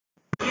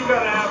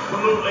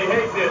absolutely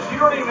hate this. You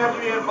don't even have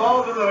to be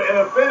involved in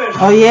a finish.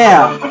 Oh,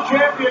 yeah. The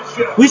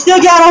championship. We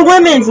still got a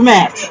women's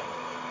match.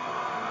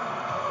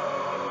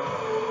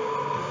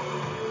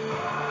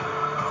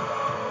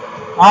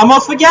 I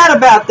almost forgot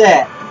about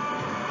that.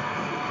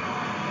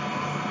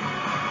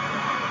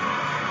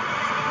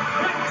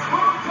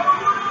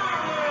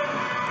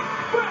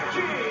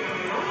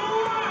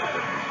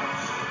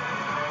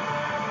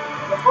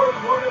 The first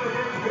one of the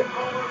game,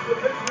 pinfall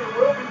submission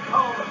will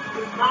become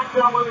the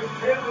Smackdown Women's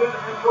Champion,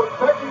 and for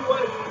Becky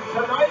Lynch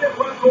tonight at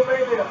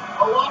WrestleMania,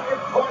 a lot in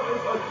part is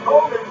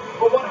atonement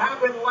for what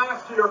happened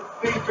last year,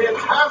 the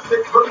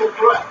fantastic triple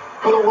threat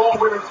for the Raw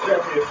Women's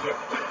Championship.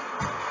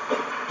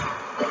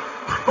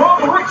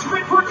 From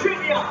Richmond,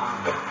 Virginia,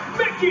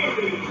 Mickey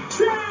James.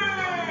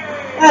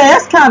 Hey,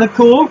 that's kind of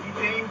cool. Mickey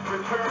James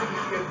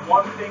returns with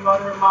one thing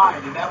on her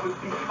mind, and that was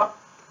because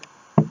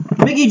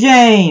Mickey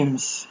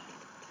James.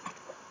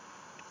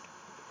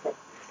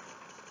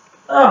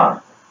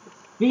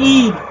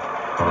 Feed.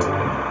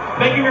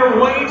 making her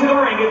way to the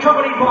ring,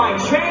 accompanied by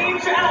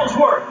James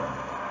Ellsworth.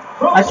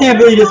 I can't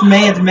believe this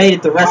man's made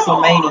it to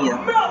WrestleMania.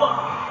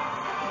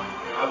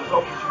 I was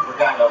hoping she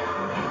forgot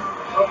Ellsworth.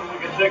 Hoping we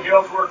could take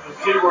Ellsworth to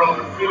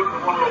SeaWorld and feed him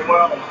from one of the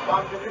wells.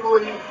 Don, can you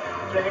believe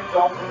James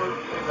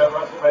Ellsworth is at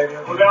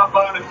WrestleMania without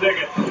buying a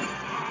ticket?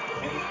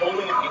 And he's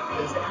holding a hand.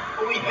 He's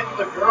fully hitting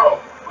the girl.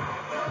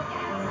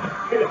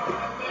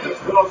 This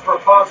is the most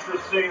preposterous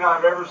scene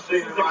I've ever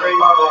seen in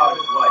my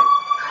life.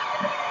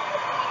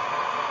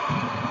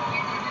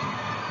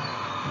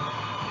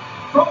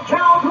 From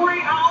Calgary,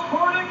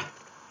 Alberta,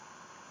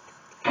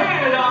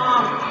 Canada,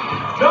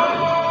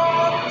 Natalia!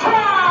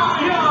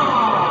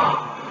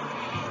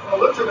 Well,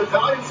 listen,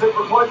 Natalia said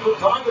for quite some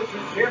time that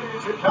she's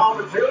championship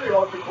caliber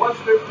material. The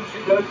question is, what she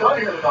could have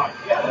done here tonight?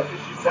 Yeah, that's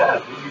what she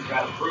says, but she's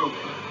got to prove it.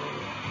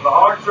 The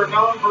Hawks are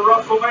known for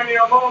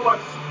WrestleMania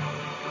moments.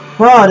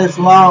 Oh, this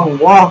long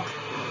walk.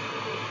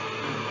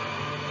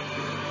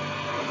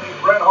 I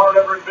think Bret Hart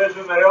ever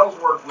envisioned that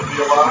Ellsworth would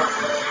be alive.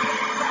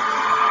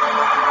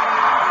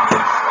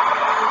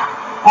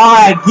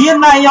 Alright, give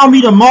Naomi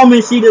the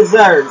moment she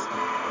deserves.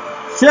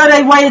 Sure,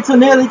 they waited till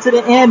nearly to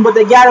the end, but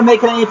they gotta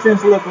make her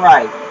entrance look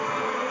right.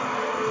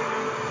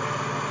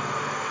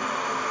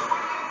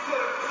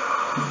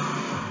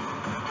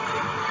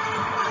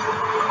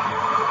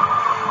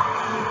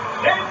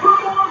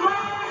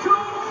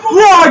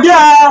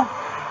 Florida!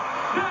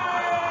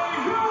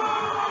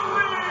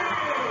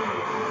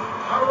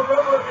 I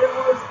remember it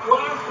was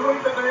last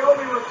week that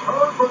Naomi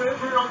returned from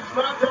injury on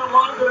Smackdown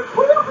Live to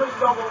declare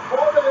herself a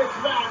part of this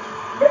match,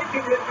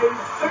 making it a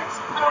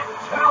six-pack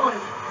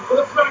challenge for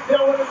the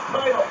Smackdown Women's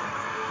title.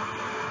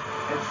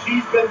 And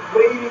she's been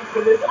waiting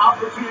for this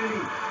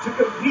opportunity to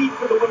compete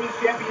for the Women's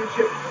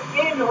Championship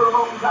in her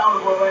hometown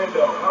of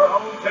Orlando. Her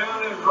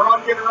hometown is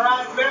rocking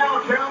right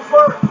now,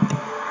 Counselor.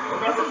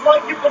 This is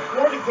like if the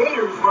Florida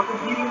Gators were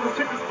competing in the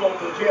Citrus Bowl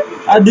for the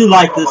championship. I do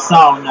like this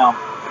song, though.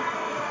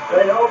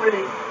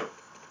 Naomi.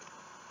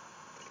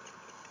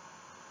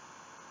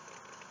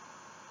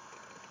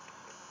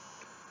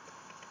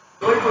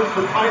 Delivers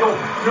the title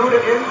due to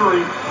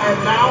injury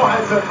and now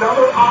has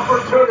another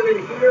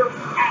opportunity here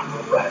at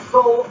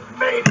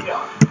WrestleMania.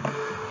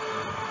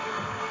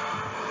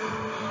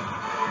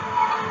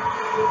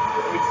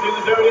 We've seen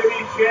the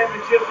WWE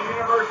Championship, the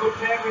Universal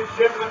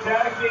Championship, and the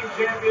Tag Team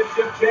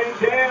Championship change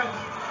hands.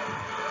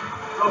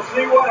 We'll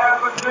see what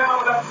happens now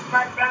with that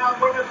SmackDown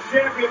Women's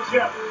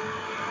Championship.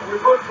 We've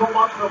heard so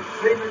much from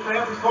Shane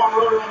McMahon. We saw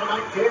earlier on the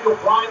night Daniel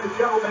Bryan, the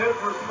general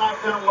manager of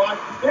SmackDown Live.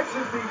 This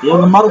is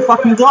the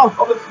motherfucking go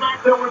of the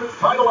SmackDown Women's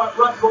title at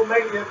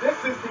WrestleMania. This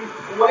is the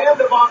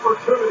land of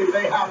opportunity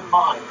they have in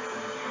mind.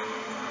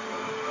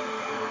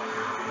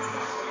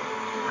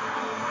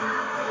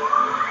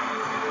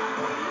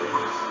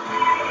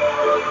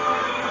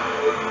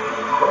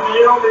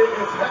 Naomi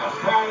is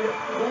hashtag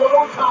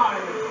blow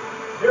time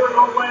here in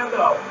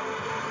Orlando.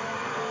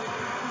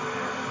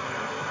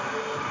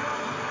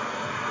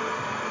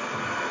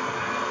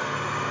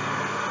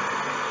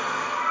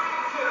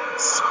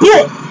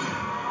 Split!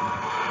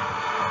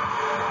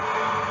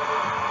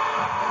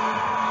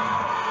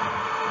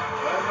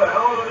 That's a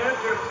hell of an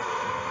entrance.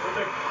 But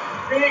the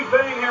key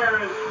thing here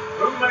is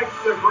who makes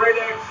the great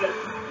exit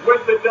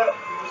with the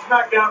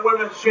SmackDown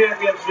Women's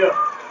Championship.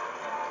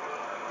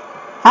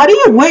 How do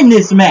you win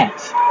this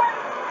match?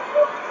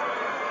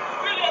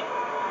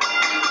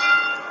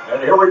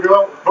 And here we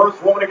go.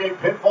 First woman to gain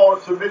pinfall or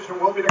submission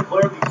will be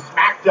declared the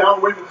SmackDown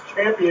Women's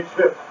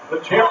Championship. The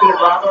champion,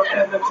 rather.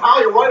 And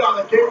Natalia right on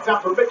the gates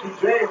after Mickey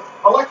James.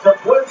 Alexa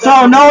Bliss.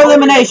 So, no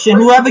elimination.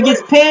 Whoever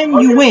gets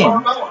pinned, you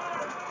win.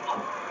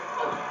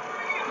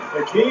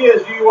 The key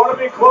is you want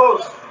to be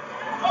close.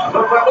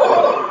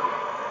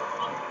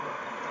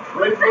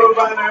 Great move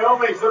by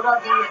Naomi.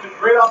 Sometimes it's just a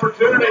great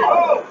opportunity.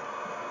 Oh!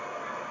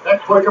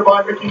 Next breaker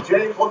by Mickey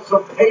James wants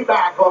some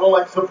payback on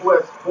Alexa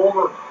Bliss.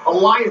 Former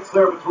alliance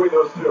there between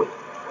those two.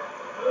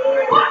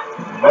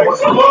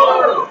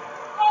 Exploder!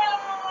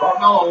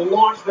 Carmella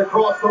launched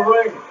across the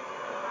ring.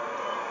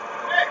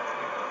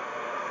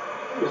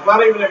 It's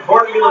not even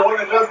important to be the one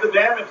that does the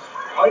damage.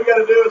 All you got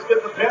to do is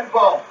get the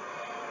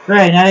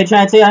Great, now they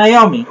trying to take out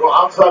Naomi. Well,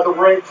 outside the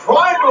ring,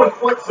 trying to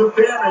inflict some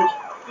damage.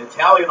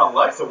 Natalya and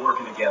Alexa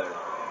working together.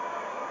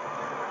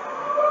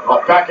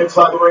 Well, back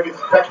inside the ring,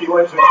 it's Becky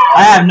Lynch.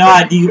 I have no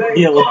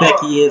idea what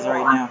Becky is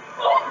right now.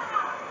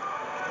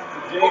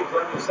 James,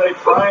 let me say,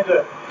 trying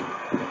to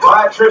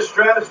tie Trish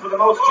Stratus for the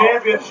most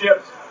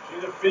championships.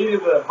 She defeated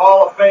the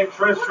Hall of Fame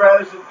Trish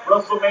Stratus at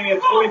WrestleMania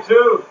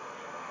 22.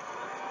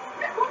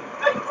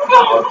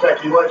 Well,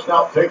 Becky Lynch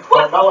now takes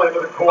Carmella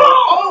into the corner.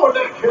 Oh, and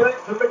that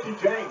connects to Mickie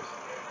James.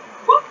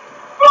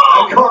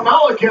 And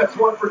Carmella gets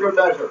one for good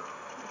measure.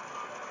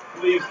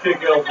 Please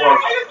kick Ellsworth.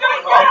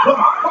 Oh,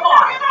 come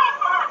on.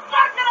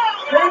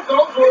 James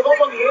Ellsworth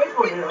up on the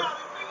apron here.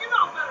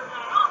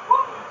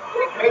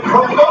 And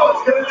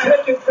Carmella's going to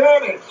take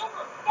advantage.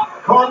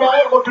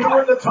 Carmella looking to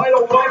win the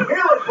title right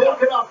here and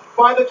broken up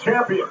by the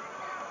champion.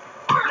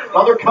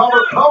 Another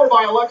cover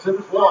by Alexa,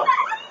 just one.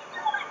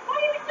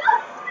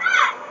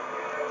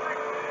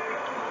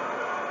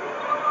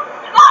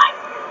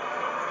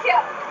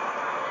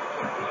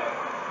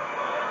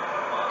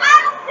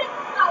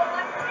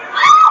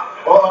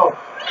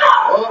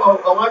 Uh-oh,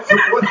 Alexa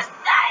Bliss.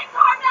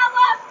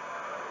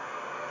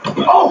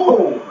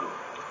 Oh!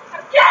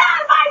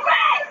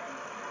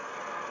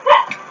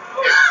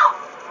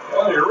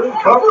 Oh, you're in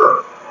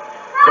cover.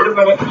 Wait a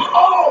minute.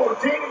 Oh,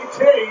 DDT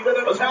to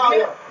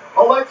Natalya.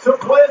 Alexa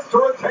Bliss to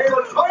retain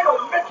her title.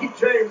 Mickie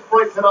James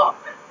breaks it up.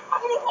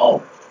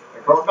 Oh,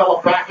 and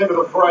Carmella back into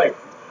the fray.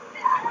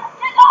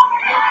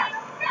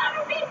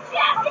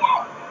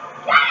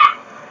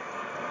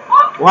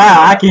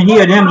 Wow, I can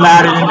hear them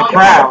louder than the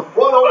crowd.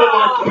 Run over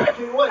by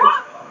Becky Lynch.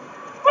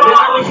 And the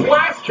Irish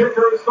last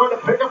kicker is starting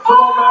to pick up some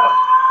momentum.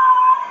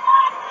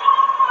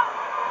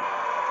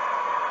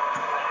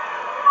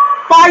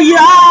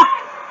 Fire!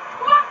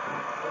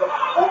 The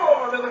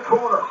forearm in the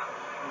corner.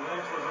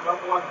 Lynch was the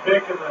 #1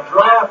 pick in the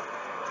draft.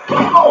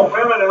 Oh,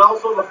 women, and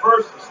also the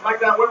first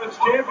Smackdown Women's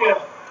Champion.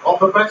 Off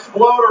the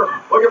Exploder.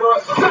 Looking for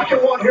a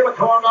second one here to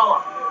Carmella.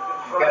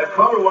 Got to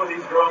cover one of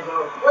these girls,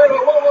 though. Wait,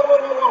 whoa.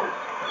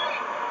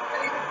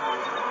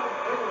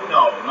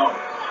 No.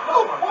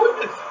 Oh, what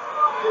is this?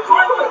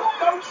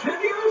 No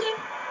chinnies?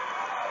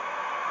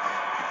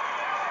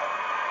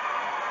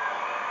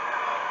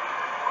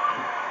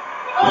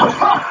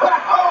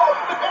 Oh,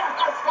 man,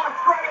 that's my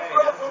greatest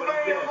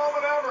WrestleMania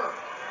moment ever.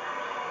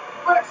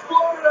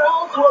 Exploder to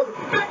Ellsworth.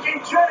 Mickie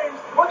James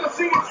with the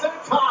scene set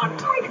time.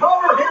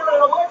 Cover here at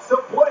Alexa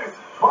Bliss.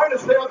 Trying to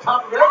stay on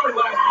top of every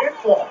last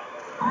pinfall.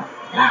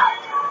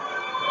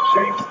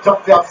 James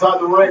ducked outside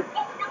the ring.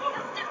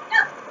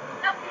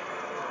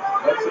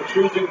 Alexa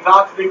choosing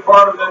not to be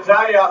part of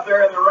Natalya out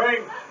there in the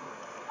ring.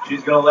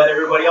 She's going to let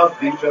everybody else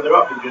beat each other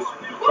up and just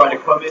try to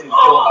come in and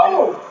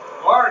Oh!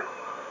 Smart.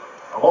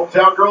 A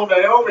hometown girl,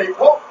 Naomi.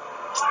 Whoa!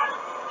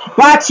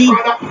 Bachi!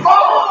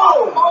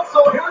 Oh!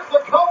 Also, here's the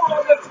cover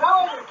of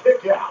Natalya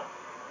kick out.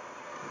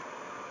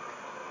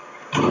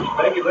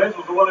 Becky Lynch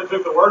was the one who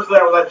took the worst of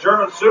that with that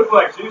German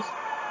suplex. She's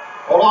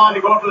hold on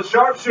to go for the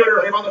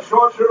sharpshooter. Came on the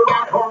sharpshooter.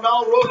 Now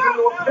Carmella rolls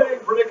into a pin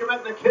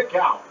predicament and a kick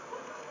out.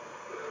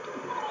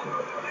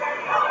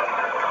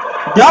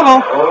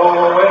 Double!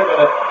 Oh, wait a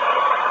minute.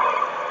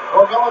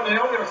 Carmella and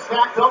Naomi are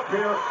stacked up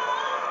here.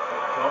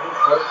 Double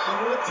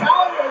sharpshooter.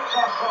 Natalya.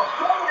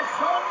 Double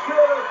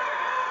sharpshooter.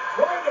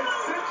 Trying to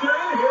cinch her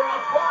in here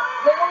on both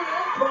Naomi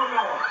and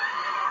Carmella.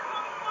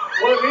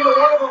 Well, if either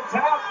one of them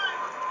tap.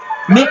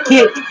 Mid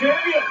kick. The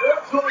champion.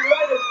 Absolutely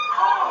right.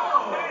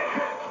 Oh,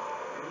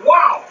 man.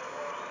 Wow.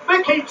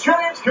 Mickie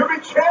James could be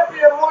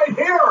champion right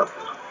here.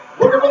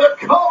 Looking for the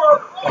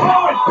cover.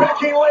 Oh, and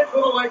Becky Lynch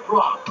for the leg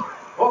drop.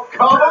 Well,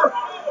 cover.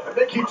 And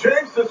Mickie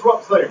James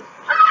disrupts things.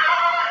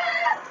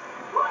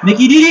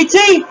 Mickie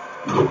DDT!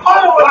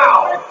 Oh,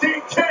 wow.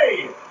 DT.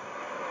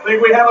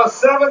 Think we have a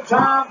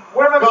 7-time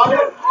women's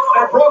champion.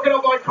 And broken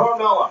up by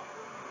Carmella.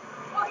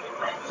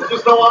 There's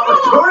just no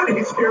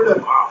opportunities here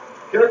to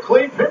get a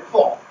clean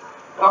pinfall.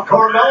 Now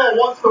Carmella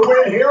wants to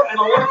win here, and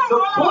Alexa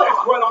Bliss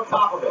right on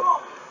top of it.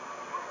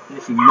 Yeah,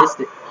 she missed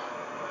it.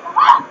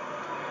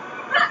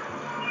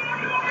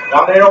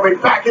 Now Naomi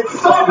back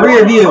inside.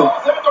 Rear view.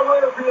 And the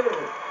rear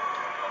view.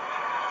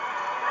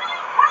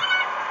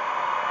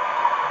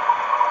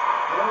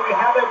 Naomi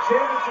had that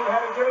championship,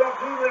 had to give it up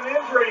due to an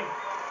injury.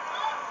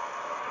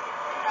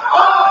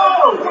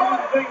 Oh! Who do you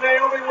think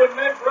Naomi would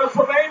make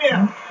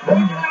WrestleMania?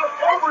 Taking out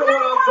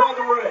everyone outside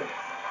the ring.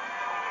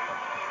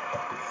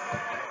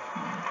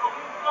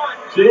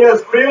 She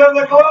is feeling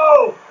the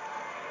glow.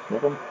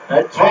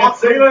 And And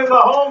feeling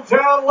the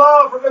hometown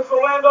love from this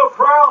Orlando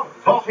crowd.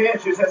 Tough hand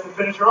just has to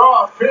finish her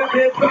off.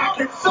 Champion back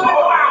inside.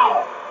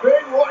 Wow!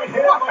 Big right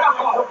hand by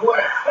Alexa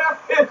Bliss. That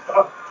is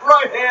a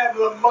right hand to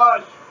the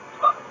mush.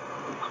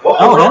 Whoa,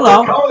 Oh,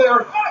 hello. Cover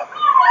there.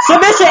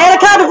 Submission and a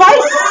count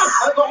device!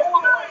 That's a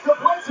hold of Alexa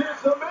Bliss here.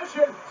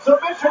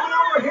 Submission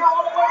over here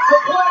on Alexa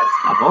Bliss.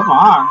 Both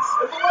arms.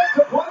 Is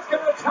Alexa Bliss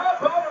going to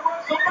tap out at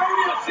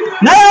WrestleMania? She is.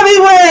 Naomi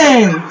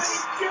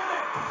wins!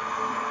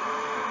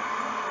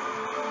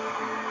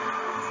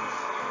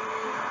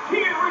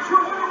 Here is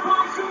your winner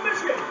by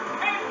submission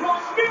and the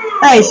new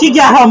Hey, she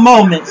got her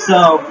moment,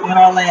 so, in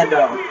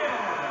Orlando.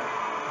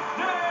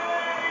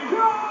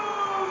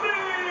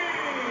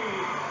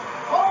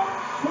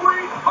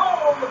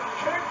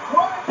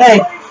 Hey,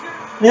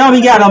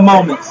 Naomi got a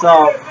moment,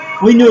 so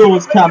we knew it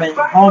was coming.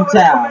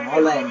 Hometown,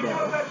 Orlando.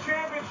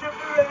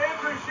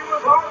 She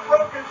was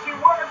heartbroken. She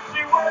worked.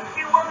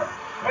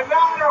 And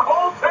now in her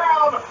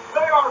hometown,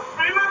 they are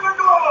feeling the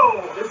glow.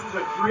 This is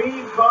a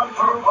dream come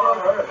true for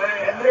her.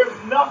 And there's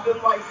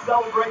nothing like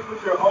celebrating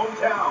with your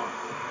hometown.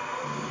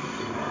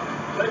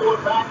 Take a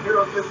look back here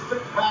at this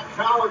six-pack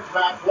challenge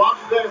match. Watch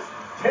this.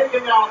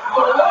 Taking out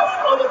the rest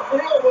of the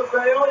field with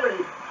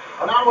Naomi.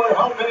 And I'm going to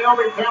help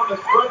Naomi down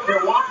the stretch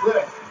here. Watch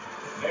this.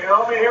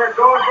 Naomi here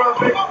going for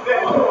the big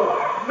finish.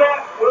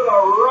 Met with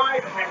a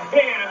right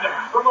hand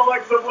from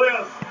Alexa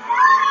Bliss.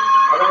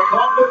 And a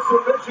confident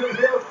submission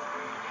here.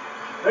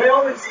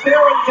 Naomi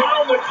staring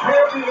down the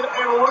champion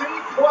and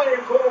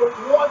reclaims what was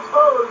once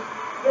hers.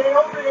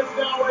 Naomi is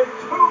now a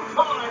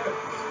two-time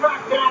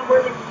Smackdown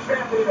Women's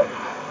Champion.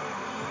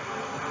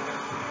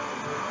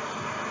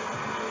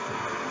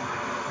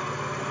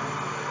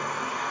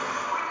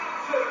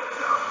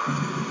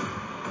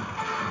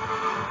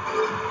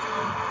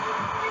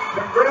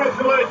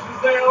 Congratulations,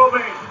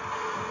 Naomi.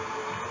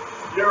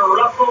 Your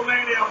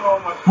WrestleMania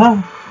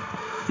moment.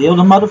 Feel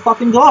the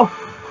motherfucking glow.